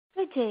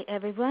Good day,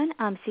 everyone.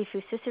 I'm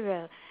Sifu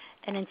Cicero,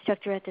 an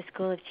instructor at the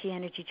School of Chi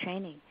Energy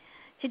Training.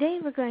 Today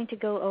we're going to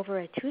go over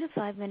a 2 to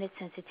 5 minute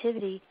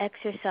sensitivity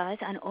exercise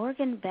on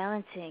organ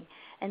balancing.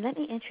 And let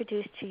me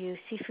introduce to you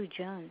Sifu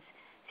Jones.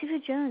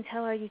 Sifu Jones,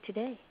 how are you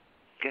today?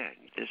 Good.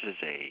 This is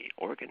a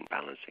organ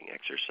balancing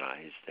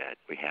exercise that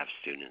we have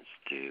students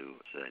do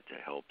that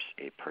helps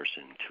a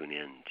person tune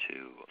in to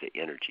the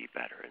energy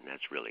better. And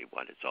that's really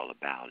what it's all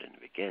about in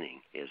the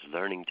beginning, is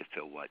learning to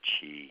feel what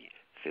chi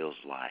feels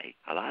like.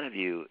 A lot of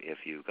you,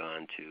 if you've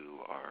gone to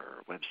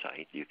our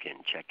website, you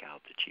can check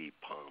out the Chi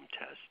Palm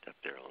test up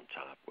there on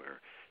top where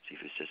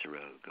Sifu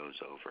Cicero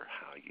goes over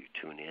how you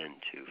tune in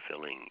to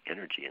feeling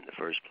energy in the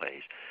first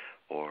place,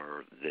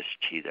 or this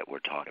chi that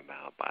we're talking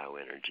about,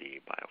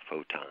 bioenergy,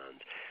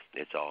 biophotons.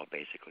 It's all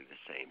basically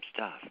the same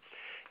stuff.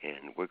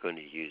 And we're going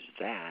to use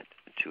that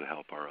to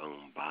help our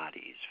own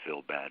bodies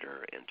feel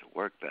better and to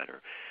work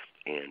better.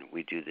 And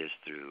we do this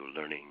through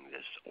learning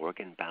this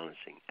organ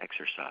balancing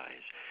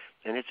exercise.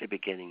 And it's a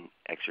beginning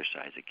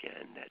exercise,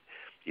 again, that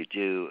you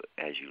do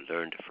as you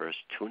learn to first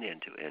tune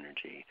into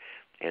energy.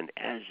 And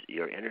as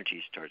your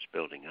energy starts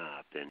building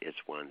up, then it's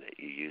one that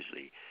you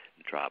usually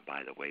drop by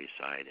the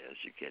wayside as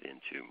you get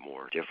into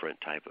more different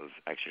type of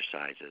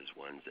exercises,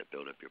 ones that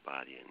build up your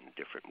body in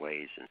different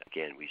ways. And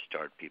again, we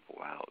start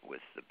people out with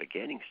the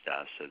beginning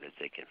stuff so that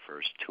they can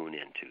first tune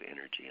into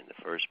energy in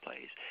the first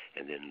place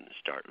and then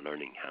start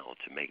learning how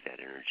to make that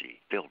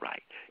energy feel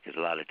right. Because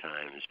a lot of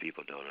times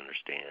people don't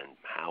understand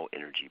how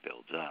energy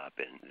builds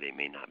up, and they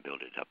may not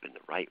build it up in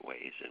the right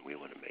ways, and we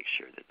want to make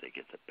sure that they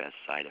get the best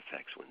side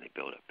effects when they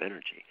build up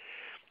energy.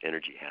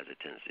 Energy has a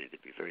tendency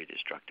to be very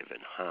destructive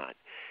and hot,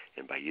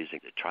 and by using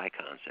the try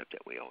concept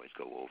that we always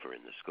go over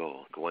in the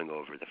school, going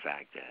over the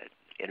fact that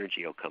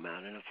energy will come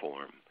out in a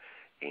form,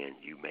 and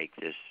you make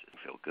this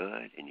feel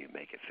good, and you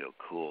make it feel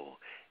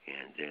cool.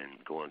 And then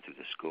going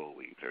through the school,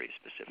 we very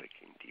specific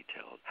and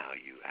detailed how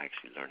you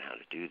actually learn how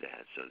to do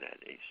that so that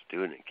a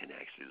student can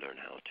actually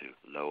learn how to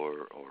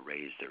lower or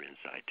raise their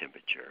inside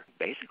temperature,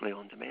 basically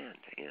on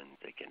demand. And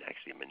they can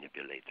actually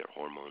manipulate their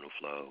hormonal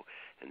flow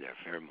and their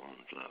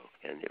pheromone flow.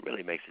 And it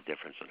really makes a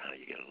difference on how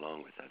you get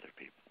along with other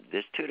people.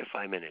 This 2 to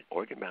 5 minute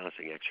organ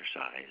balancing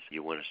exercise,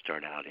 you want to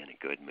start out in a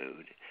good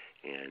mood.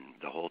 And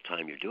the whole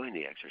time you're doing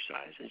the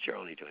exercise, and you're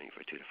only doing it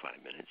for 2 to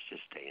 5 minutes,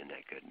 just stay in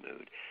that good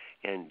mood.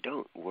 And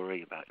don't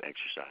worry about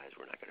exercise.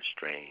 We're not going to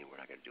strain. We're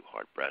not going to do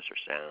hard breaths or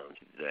sounds.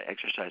 The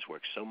exercise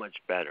works so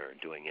much better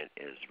doing it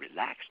as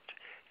relaxed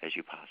as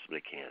you possibly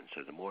can.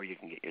 So the more you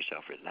can get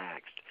yourself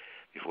relaxed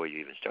before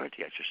you even start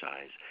the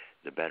exercise,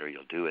 the better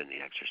you'll do in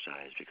the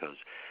exercise, because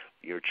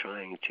you're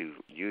trying to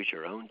use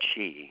your own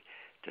chi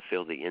to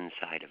feel the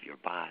inside of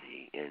your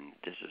body. And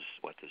this is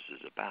what this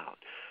is about.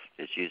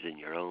 It's using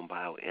your own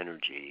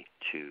bioenergy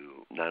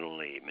to not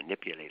only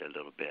manipulate a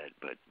little bit,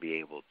 but be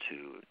able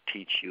to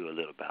teach you a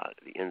little about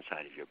the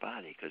inside of your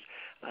body. Because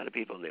a lot of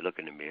people, they look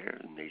in the mirror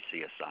and they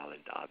see a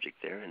solid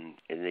object there, and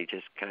they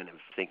just kind of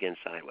think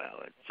inside, well,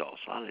 it's all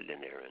solid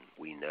in there. And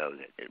we know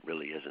that it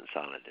really isn't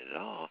solid at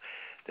all,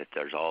 that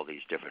there's all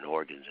these different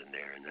organs in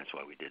there, and that's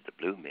why we did the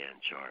Blue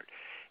Man chart.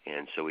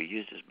 And so we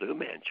use this Blue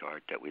Man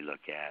chart that we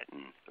look at,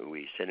 and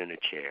we sit in a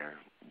chair.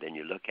 Then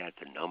you look at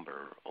the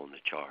number on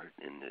the chart,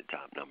 and the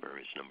top number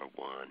is number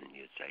 1, and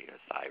you'd say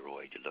a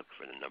thyroid. You look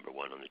for the number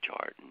 1 on the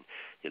chart, and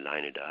you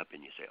line it up,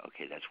 and you say,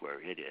 okay, that's where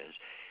it is.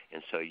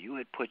 And so you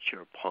would put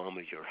your palm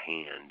of your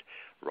hand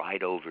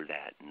right over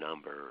that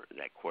number,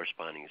 that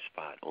corresponding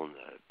spot on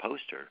the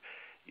poster.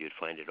 You'd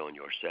find it on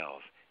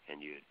yourself, and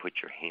you'd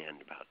put your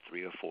hand about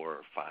 3 or 4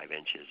 or 5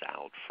 inches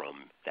out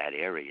from that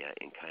area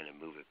and kind of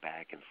move it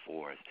back and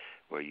forth,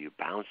 where you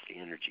bounce the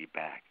energy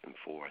back and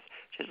forth.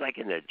 Just like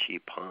in the Chi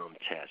Palm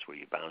test, where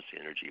you bounce the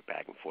energy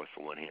back and forth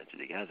from one hand to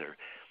the other,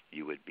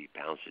 you would be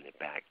bouncing it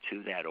back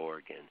to that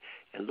organ.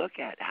 And look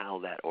at how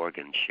that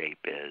organ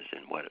shape is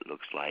and what it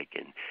looks like,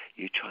 and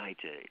you try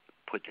to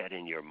put that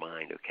in your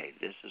mind. Okay,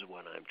 this is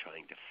what I'm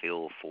trying to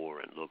feel for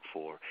and look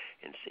for,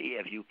 and see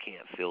if you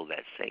can't feel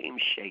that same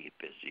shape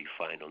as you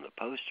find on the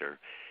poster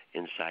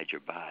inside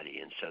your body.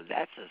 And so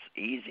that's as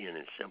easy and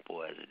as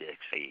simple as it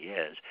actually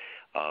is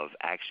of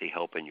actually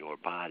helping your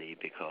body,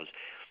 because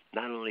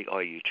not only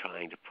are you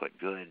trying to put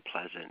good,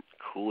 pleasant,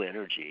 cool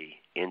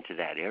energy into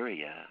that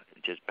area,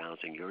 just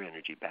bouncing your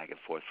energy back and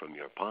forth from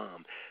your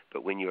palm,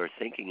 but when you're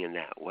thinking in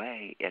that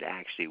way, it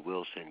actually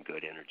will send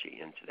good energy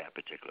into that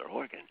particular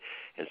organ.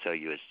 And so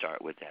you would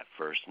start with that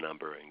first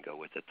number and go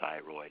with the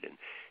thyroid and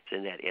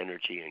send that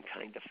energy and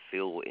kind of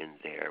feel in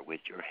there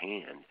with your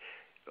hand,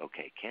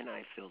 okay, can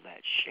I feel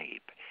that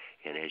shape?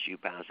 And as you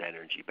bounce that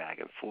energy back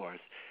and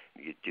forth,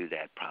 you do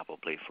that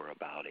probably for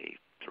about a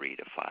 3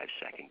 to 5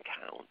 second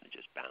count,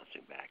 just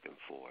bouncing back and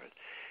forth.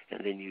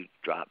 And then you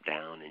drop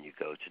down and you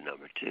go to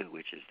number 2,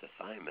 which is the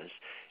thymus,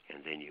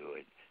 and then you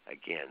would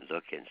again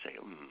look and say,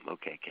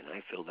 okay, can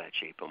I feel that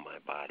shape on my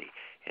body?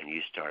 And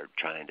you start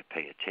trying to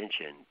pay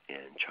attention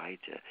and try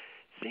to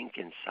think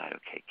inside,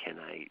 okay, can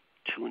I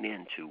tune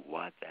into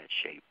what that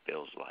shape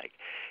feels like.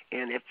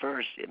 And at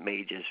first, it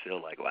may just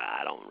feel like, well,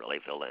 I don't really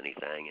feel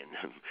anything.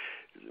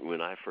 And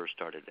when I first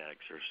started that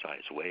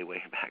exercise way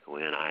back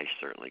when, I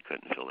certainly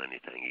couldn't feel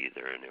anything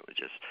either. And it was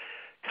just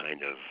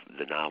kind of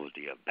the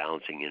novelty of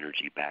bouncing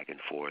energy back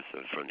and forth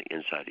from the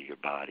inside of your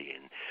body,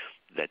 and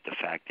that the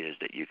fact is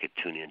that you could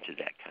tune into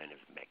that kind of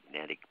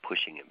magnetic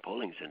pushing and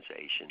pulling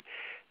sensation,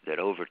 that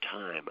over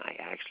time I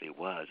actually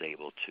was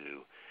able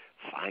to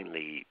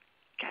finally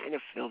kind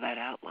of feel that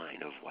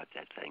outline of what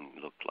that thing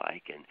looked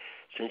like. And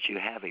since you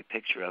have a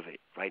picture of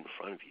it right in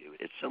front of you,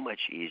 it's so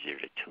much easier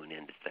to tune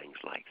into things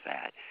like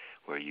that,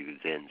 where you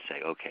then say,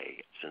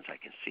 okay, since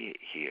I can see it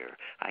here,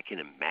 I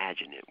can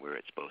imagine it where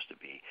it's supposed to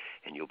be,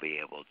 and you'll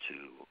be able to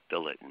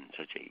feel it in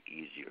such an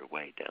easier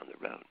way down the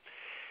road.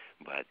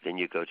 But then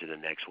you go to the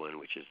next one,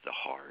 which is the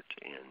heart,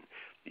 and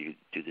you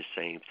do the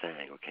same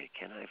thing. Okay,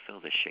 can I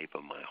feel the shape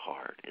of my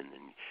heart? And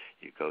then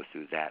you go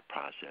through that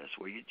process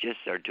where you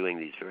just are doing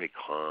these very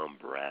calm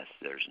breaths.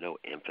 There's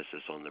no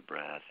emphasis on the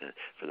breath. And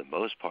for the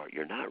most part,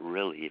 you're not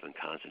really even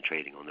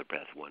concentrating on the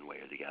breath one way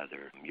or the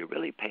other. You're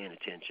really paying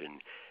attention.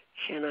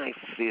 Can I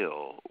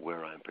feel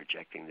where I'm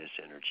projecting this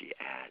energy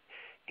at?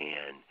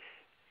 And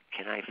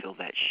can I feel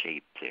that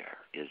shape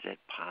there? Is it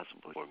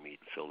possible for me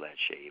to feel that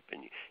shape?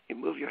 And you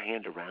move your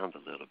hand around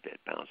a little bit,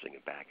 bouncing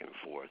it back and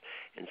forth,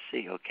 and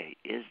see, okay,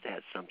 is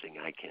that something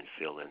I can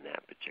feel in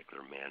that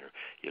particular manner?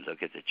 You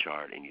look at the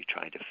chart and you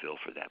try to feel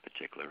for that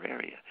particular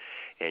area.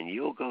 And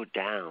you'll go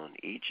down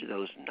each of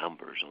those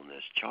numbers on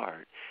this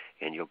chart,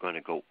 and you're going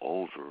to go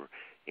over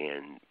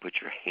and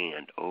put your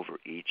hand over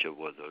each of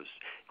those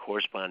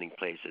corresponding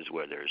places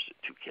where there's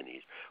two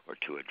kidneys or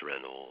two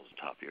adrenals on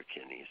top of your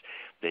kidneys.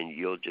 Then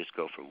you'll just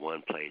go from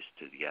one place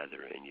to the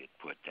other, and you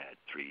put that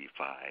 3,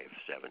 5,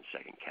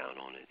 7-second count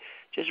on it.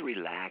 Just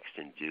relax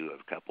and do a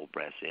couple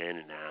breaths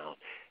in and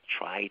out.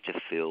 Try to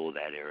feel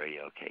that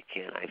area. Okay,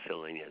 can I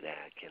feel any of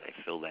that? Can I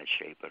feel that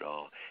shape at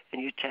all?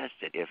 And you test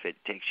it. If it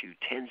takes you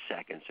 10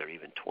 seconds or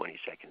even 20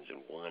 seconds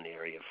in one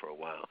area for a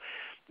while,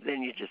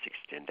 then you just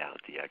extend out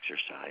the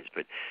exercise.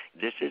 But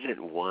this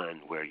isn't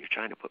one where you're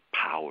trying to put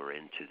power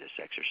into this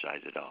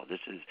exercise at all.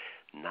 This is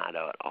not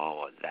at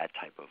all that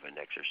type of an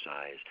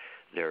exercise.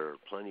 There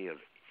are plenty of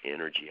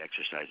energy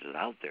exercises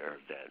out there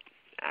that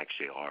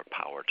actually are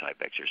power type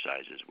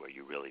exercises where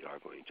you really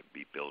are going to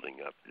be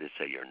building up, let's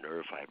say, your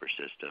nerve fiber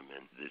system.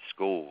 And the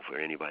school,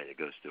 for anybody that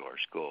goes through our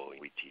school,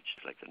 we teach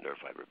like the nerve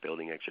fiber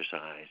building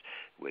exercise,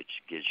 which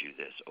gives you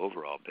this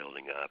overall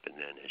building up. And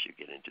then as you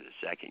get into the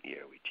second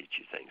year, we teach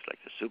you things like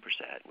the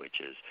superset,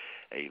 which is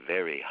a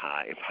very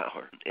high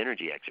power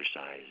energy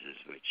exercises,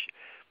 which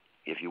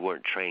if you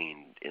weren't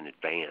trained in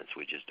advance,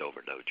 would just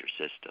overload your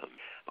system.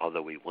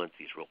 Although we want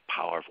these real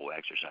powerful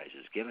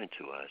exercises given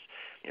to us,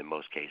 in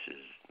most cases,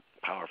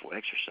 powerful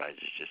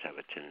exercises just have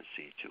a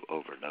tendency to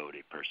overload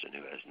a person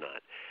who has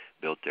not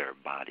built their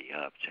body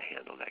up to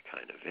handle that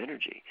kind of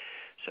energy.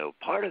 So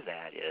part of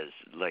that is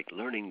like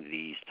learning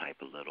these type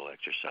of little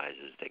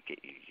exercises that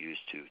get you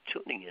used to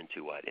tuning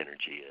into what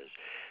energy is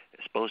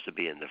supposed to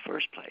be in the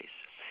first place.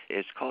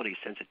 It's called a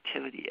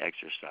sensitivity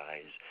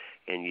exercise,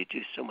 and you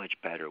do so much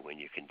better when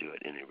you can do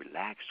it in a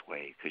relaxed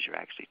way because you're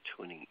actually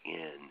tuning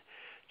in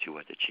to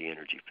what the chi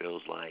energy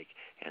feels like,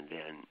 and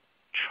then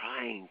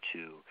trying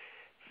to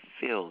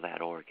feel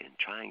that organ,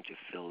 trying to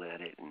feel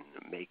at it and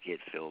make it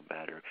feel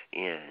better.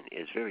 And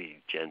it's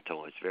very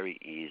gentle. It's very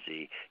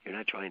easy. You're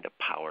not trying to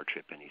power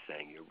trip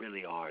anything. You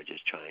really are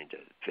just trying to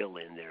fill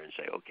in there and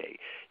say, okay,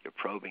 you're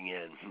probing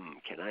in,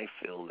 can I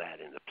feel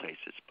that in the place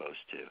it's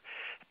supposed to?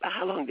 But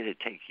how long did it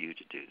take you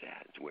to do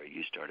that, where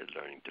you started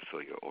learning to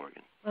feel your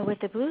organ? Well, with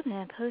the Blue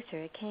Man poster,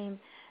 it came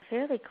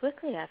fairly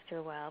quickly after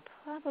a while.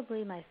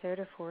 Probably my third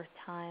or fourth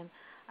time,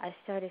 I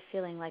started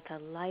feeling like a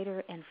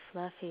lighter and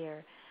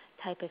fluffier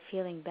type of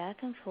feeling back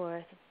and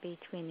forth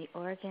between the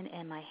organ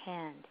and my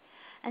hand.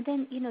 And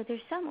then, there's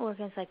some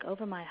organs like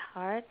over my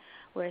heart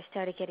where it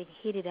started getting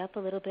heated up a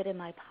little bit in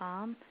my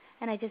palm,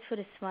 and I just put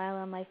a smile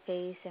on my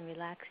face and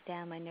relaxed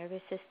down my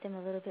nervous system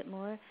a little bit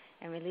more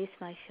and released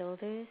my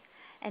shoulders,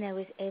 and I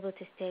was able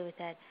to stay with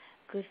that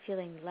good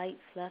feeling light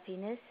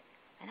fluffiness,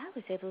 and I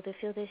was able to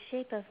feel the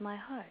shape of my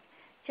heart.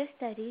 Just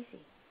that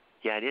easy.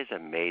 Yeah, it is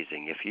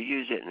amazing. If you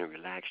use it in a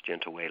relaxed,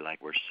 gentle way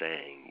like we're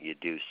saying, you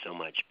do so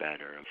much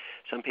better.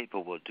 Some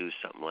people will do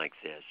something like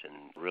this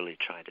and really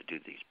try to do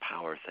these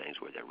power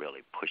things where they're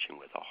really pushing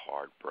with a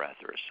hard breath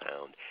or a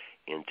sound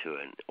into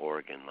an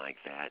organ like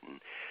that. And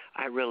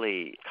I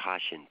really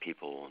caution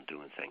people on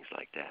doing things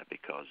like that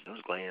because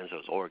those glands,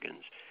 those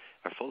organs,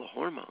 are full of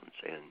hormones,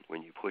 and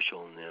when you push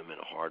on them in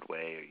a hard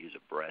way or use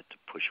a breath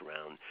to push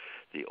around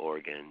the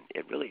organ,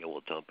 it really will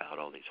dump out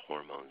all these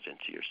hormones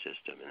into your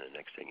system, and the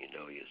next thing you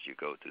know is you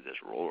go through this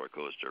roller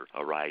coaster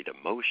ride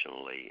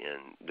emotionally,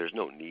 and there's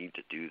no need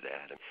to do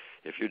that.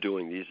 If you're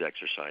doing these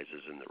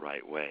exercises in the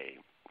right way,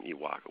 you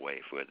walk away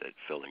with it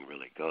feeling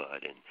really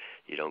good, and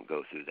you don't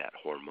go through that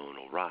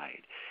hormonal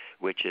ride,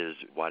 which is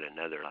what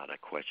another lot of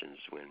questions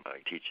when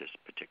I teach this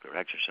particular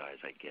exercise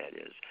I get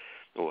is,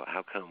 well,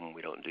 how come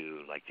we don't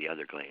do like the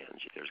other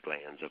glands? There's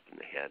glands up in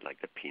the head,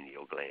 like the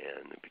pineal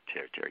gland, the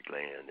pituitary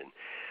gland,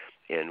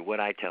 and what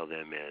I tell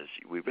them is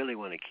we really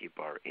want to keep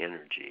our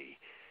energy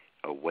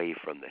away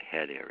from the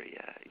head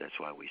area. That's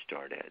why we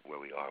start at where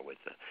we are with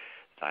the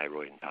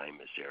thyroid and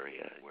thymus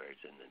area, where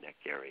it's in the neck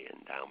area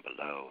and down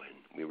below.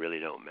 And we really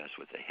don't mess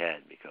with the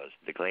head because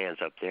the glands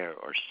up there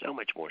are so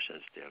much more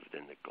sensitive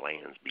than the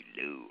glands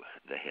below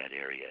the head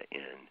area.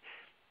 And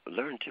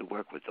learn to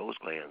work with those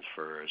glands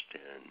first,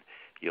 and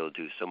you'll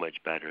do so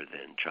much better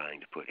than trying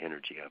to put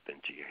energy up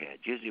into your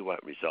head. Usually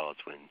what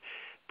results when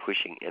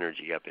pushing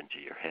energy up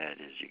into your head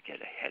is you get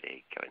a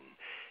headache, and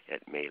it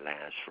may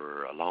last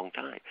for a long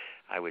time.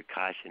 I would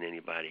caution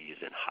anybody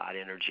using hot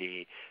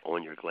energy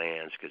on your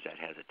glands because that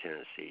has a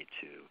tendency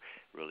to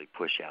really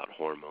push out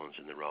hormones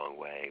in the wrong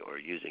way, or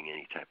using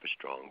any type of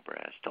strong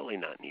breath. Totally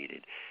not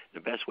needed.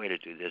 The best way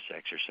to do this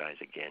exercise,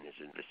 again, is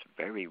in this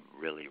very,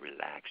 really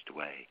relaxed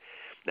way.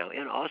 Now,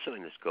 and also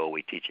in this goal,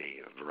 we teach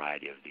a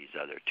variety of these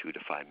other 2 to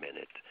 5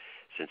 minute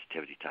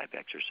sensitivity type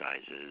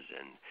exercises,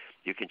 and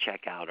you can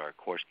check out our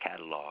course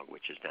catalog,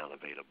 which is now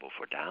available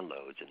for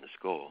downloads in the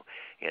school,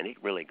 and it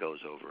really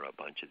goes over a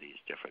bunch of these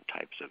different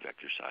types of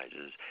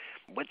exercises.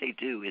 What they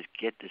do is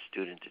get the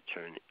student to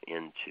turn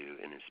into,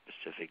 in a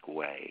specific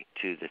way,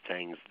 to the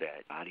things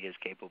that body is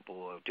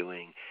capable of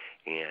doing,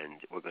 and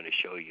we're going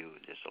to show you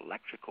this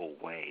electrical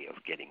way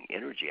of getting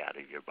energy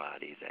out of your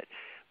body that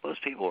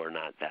most people are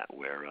not that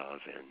aware of,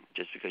 and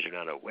just because you're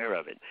not aware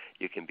of it,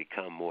 you can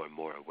become more and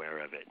more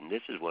aware of it. And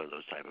this is one of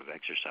those type of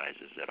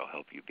exercises that will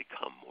help you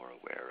become more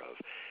aware of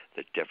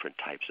the different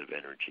types of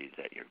energy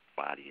that your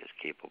body is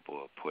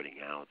capable of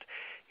putting out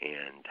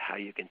and how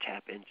you can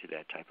tap into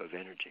that type of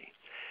energy.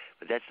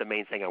 But that's the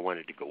main thing I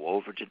wanted to go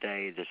over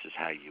today. This is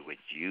how you would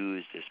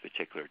use this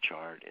particular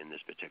chart in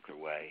this particular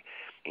way.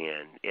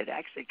 And it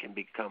actually can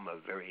become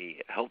a very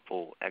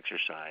helpful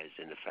exercise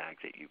in the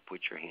fact that you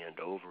put your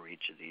hand over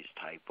each of these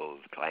type of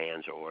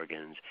glands or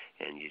organs,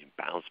 and you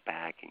bounce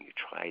back and you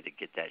try to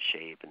get that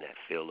shape and that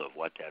feel of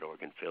what that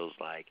organ feels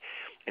like.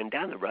 And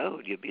down the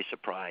road, you'd be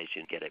surprised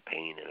you get a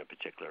pain in a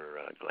particular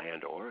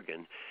gland or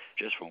organ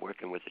just from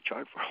working with the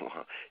chart for a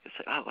while. You'll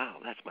say, oh, wow,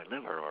 that's my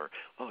liver, or,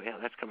 oh, yeah,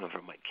 that's coming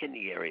from my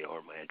kidney area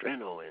or my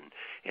adrenal,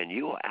 and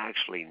you will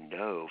actually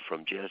know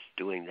from just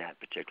doing that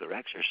particular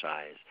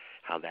exercise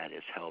how that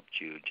has helped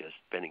you, just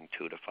spending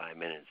 2 to 5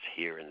 minutes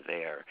here and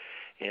there.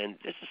 And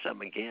this is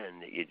something,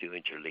 again, that you do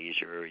at your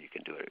leisure. You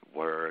can do it at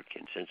work,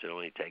 and since it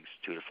only takes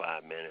 2 to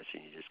 5 minutes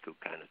and you just go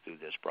kind of through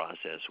this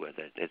process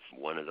with it, it's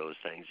one of those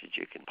things that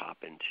you can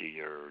pop into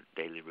your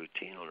daily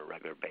routine on a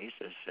regular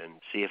basis and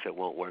see if it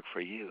won't work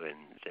for you.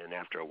 And then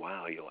after a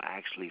while, you'll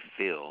actually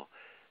feel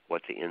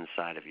what the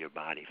inside of your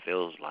body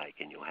feels like,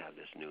 and you'll have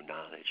this new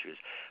knowledge. Because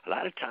a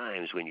lot of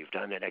times when you've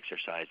done that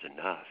exercise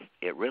enough,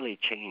 it really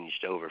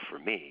changed over for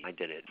me. I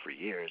did it for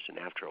years, and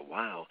after a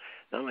while,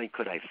 not only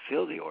could I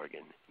feel the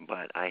organ,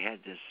 but I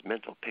had this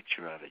mental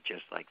picture of it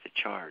just like the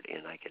chart,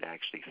 and I could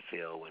actually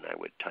feel when I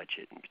would touch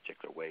it in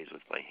particular ways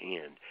with my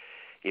hand.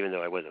 Even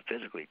though I wasn't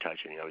physically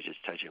touching it, I was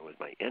just touching it with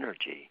my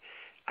energy.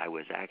 I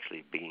was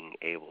actually being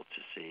able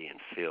to see and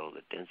feel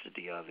the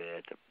density of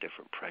it, the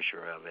different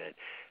pressure of it,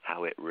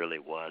 how it really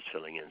was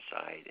feeling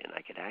inside, and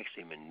I could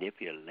actually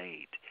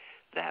manipulate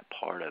that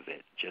part of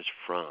it just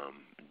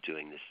from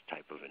doing this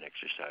type of an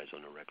exercise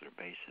on a regular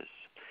basis.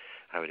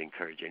 I would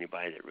encourage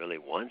anybody that really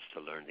wants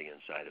to learn the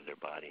inside of their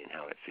body and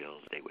how it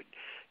feels, they would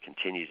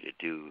continue to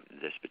do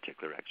this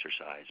particular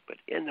exercise. But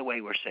in the way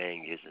we're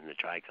saying, using the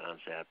tri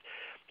concept,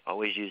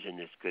 always using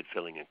this good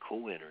feeling and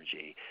cool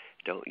energy.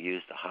 Don't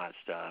use the hot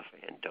stuff,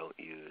 and don't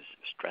use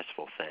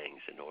stressful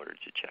things in order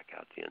to check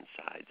out the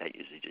inside. That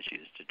usually just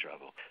used to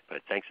trouble.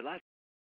 But thanks a lot.